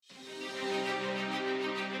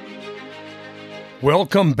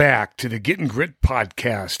Welcome back to the Getting Grit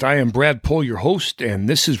podcast. I am Brad Pohl, your host, and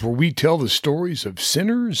this is where we tell the stories of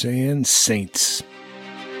sinners and saints.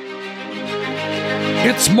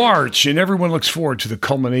 It's March, and everyone looks forward to the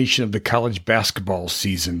culmination of the college basketball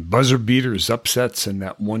season. Buzzer beaters, upsets, and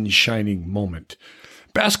that one shining moment.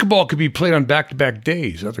 Basketball could be played on back-to-back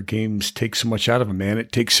days. Other games take so much out of a man,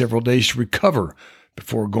 it takes several days to recover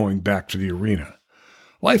before going back to the arena.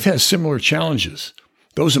 Life has similar challenges.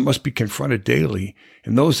 Those that must be confronted daily,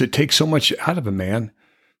 and those that take so much out of a man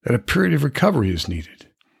that a period of recovery is needed.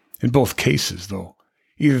 In both cases, though,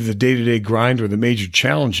 either the day-to-day grind or the major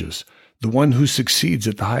challenges, the one who succeeds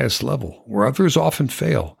at the highest level, where others often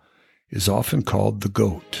fail, is often called the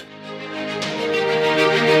GOAT.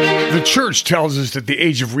 The church tells us that the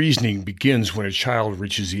age of reasoning begins when a child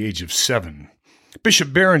reaches the age of 7.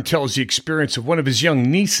 Bishop Barron tells the experience of one of his young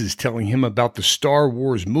nieces telling him about the Star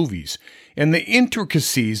Wars movies and the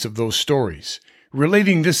intricacies of those stories,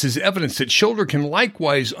 relating this as evidence that children can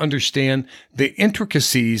likewise understand the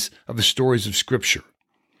intricacies of the stories of Scripture.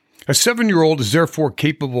 A 7-year-old is therefore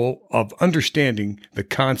capable of understanding the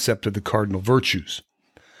concept of the cardinal virtues.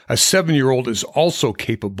 A 7-year-old is also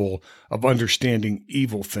capable of understanding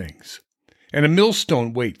evil things, and a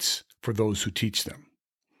millstone waits for those who teach them.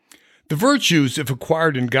 The virtues, if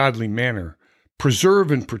acquired in godly manner,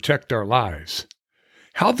 preserve and protect our lives.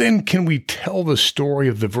 How then can we tell the story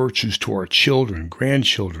of the virtues to our children,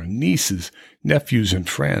 grandchildren, nieces, nephews, and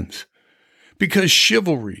friends? Because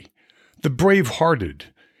chivalry, the brave-hearted,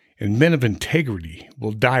 and men of integrity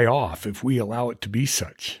will die off if we allow it to be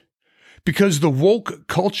such. Because the woke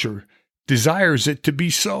culture desires it to be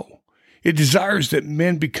so. It desires that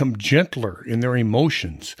men become gentler in their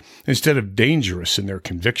emotions instead of dangerous in their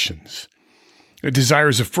convictions. It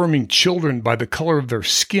desires affirming children by the color of their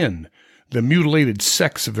skin, the mutilated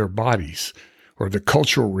sex of their bodies, or the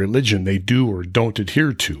cultural religion they do or don't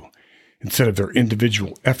adhere to, instead of their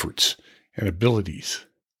individual efforts and abilities.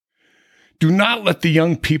 Do not let the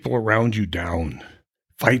young people around you down.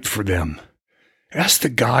 Fight for them. Ask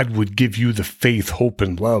that God would give you the faith, hope,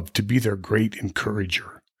 and love to be their great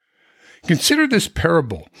encourager. Consider this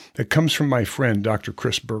parable that comes from my friend, Dr.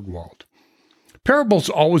 Chris Burgwald. Parables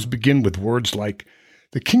always begin with words like,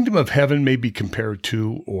 the kingdom of heaven may be compared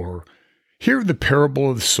to, or hear the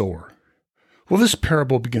parable of the sower. Well, this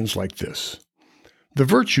parable begins like this. The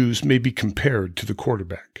virtues may be compared to the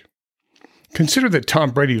quarterback. Consider that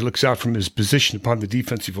Tom Brady looks out from his position upon the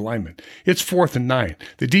defensive alignment. It's 4th and 9.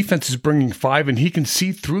 The defense is bringing 5, and he can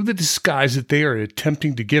see through the disguise that they are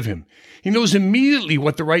attempting to give him. He knows immediately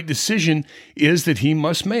what the right decision is that he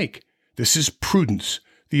must make. This is prudence,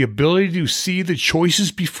 the ability to see the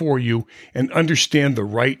choices before you and understand the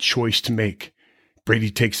right choice to make.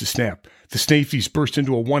 Brady takes the snap. The safeties burst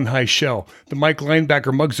into a one-high shell. The Mike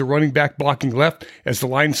linebacker mugs the running back blocking left as the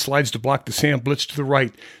line slides to block the Sam blitz to the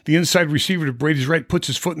right. The inside receiver to Brady's right puts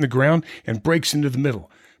his foot in the ground and breaks into the middle.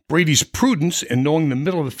 Brady's prudence in knowing the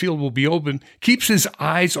middle of the field will be open keeps his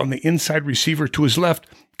eyes on the inside receiver to his left,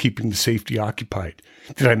 keeping the safety occupied.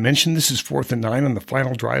 Did I mention this is 4th and 9 on the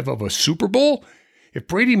final drive of a Super Bowl? If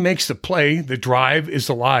Brady makes the play, the drive is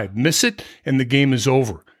alive. Miss it, and the game is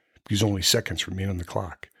over, because only seconds remain on the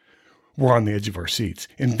clock. We're on the edge of our seats.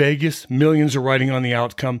 In Vegas, millions are riding on the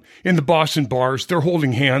outcome. In the Boston bars, they're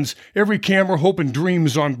holding hands. Every camera, hope, and dream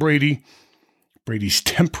is on Brady. Brady's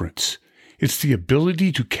temperance. It's the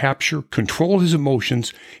ability to capture, control his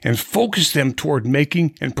emotions, and focus them toward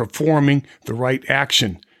making and performing the right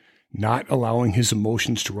action, not allowing his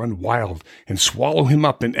emotions to run wild and swallow him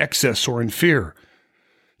up in excess or in fear.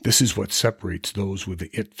 This is what separates those with the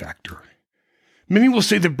it factor. Many will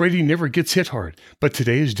say that Brady never gets hit hard, but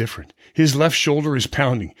today is different. His left shoulder is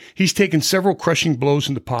pounding. He's taken several crushing blows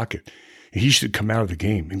in the pocket. He should come out of the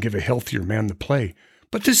game and give a healthier man the play.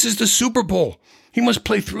 But this is the Super Bowl. He must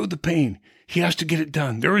play through the pain. He has to get it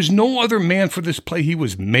done. There is no other man for this play. He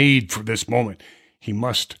was made for this moment. He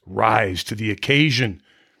must rise to the occasion.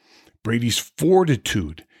 Brady's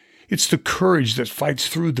fortitude. It's the courage that fights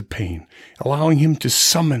through the pain, allowing him to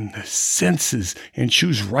summon the senses and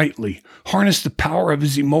choose rightly, harness the power of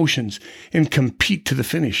his emotions, and compete to the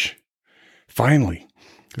finish. Finally,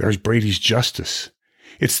 there's Brady's justice.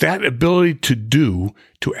 It's that ability to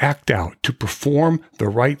act out, to perform the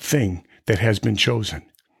right thing that has been chosen.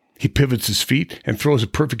 He pivots his feet and throws a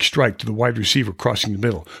perfect strike to the wide receiver crossing the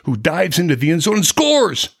middle, who dives into the end zone and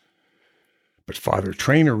scores. But Father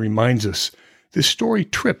Trainer reminds us, this story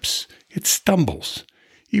trips, it stumbles,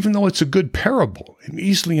 even though it's a good parable and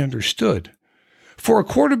easily understood. For a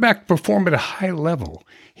quarterback to perform at a high level,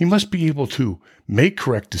 he must be able to make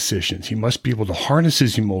correct decisions. He must be able to harness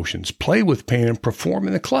his emotions, play with pain, and perform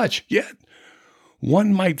in the clutch. Yet,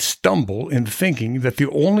 one might stumble in thinking that the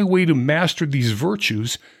only way to master these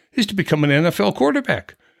virtues is to become an NFL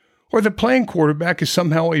quarterback, or that playing quarterback is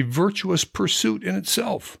somehow a virtuous pursuit in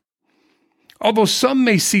itself. Although some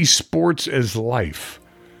may see sports as life,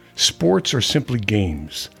 sports are simply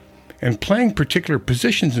games, and playing particular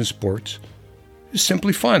positions in sports is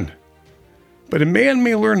simply fun. But a man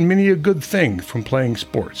may learn many a good thing from playing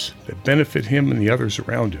sports that benefit him and the others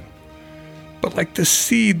around him. But like the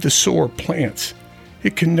seed the sower plants,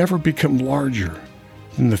 it can never become larger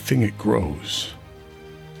than the thing it grows.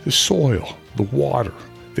 The soil, the water,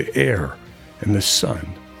 the air, and the sun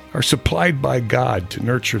are supplied by God to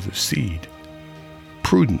nurture the seed.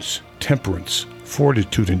 Prudence, temperance,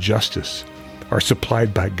 fortitude, and justice are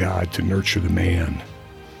supplied by God to nurture the man.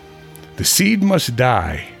 The seed must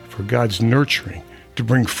die for God's nurturing to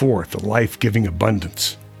bring forth a life-giving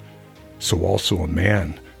abundance. So also a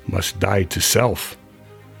man must die to self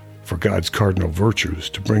for God's cardinal virtues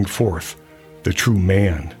to bring forth the true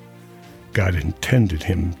man God intended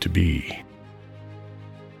him to be.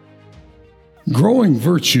 Growing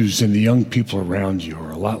virtues in the young people around you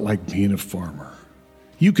are a lot like being a farmer.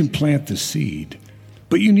 You can plant the seed,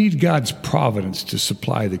 but you need God's providence to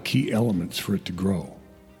supply the key elements for it to grow.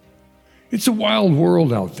 It's a wild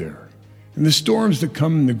world out there, and the storms that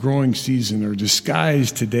come in the growing season are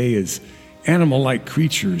disguised today as animal-like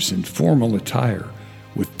creatures in formal attire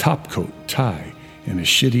with topcoat, tie, and a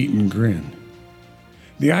shit-eating grin.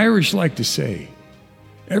 The Irish like to say,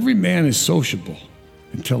 every man is sociable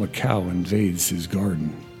until a cow invades his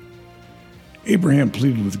garden. Abraham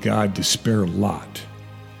pleaded with God to spare Lot,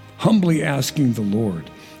 humbly asking the Lord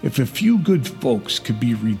if a few good folks could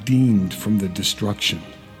be redeemed from the destruction.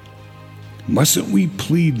 Mustn't we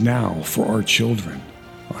plead now for our children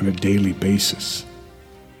on a daily basis?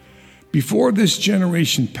 Before this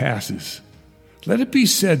generation passes, let it be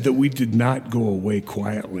said that we did not go away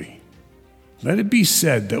quietly. Let it be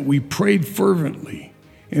said that we prayed fervently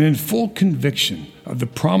and in full conviction of the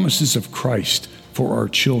promises of Christ for our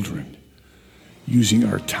children, using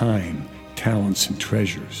our time, talents, and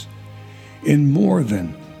treasures in more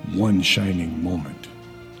than one shining moment.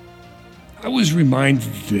 I was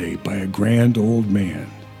reminded today by a grand old man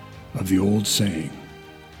of the old saying,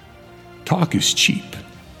 "Talk is cheap.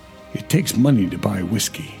 It takes money to buy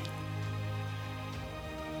whiskey."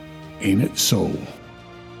 Ain't it so?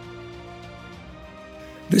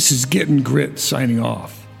 This is Getting Grit signing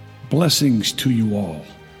off. Blessings to you all.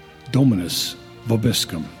 Dominus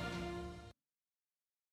Vobiscum.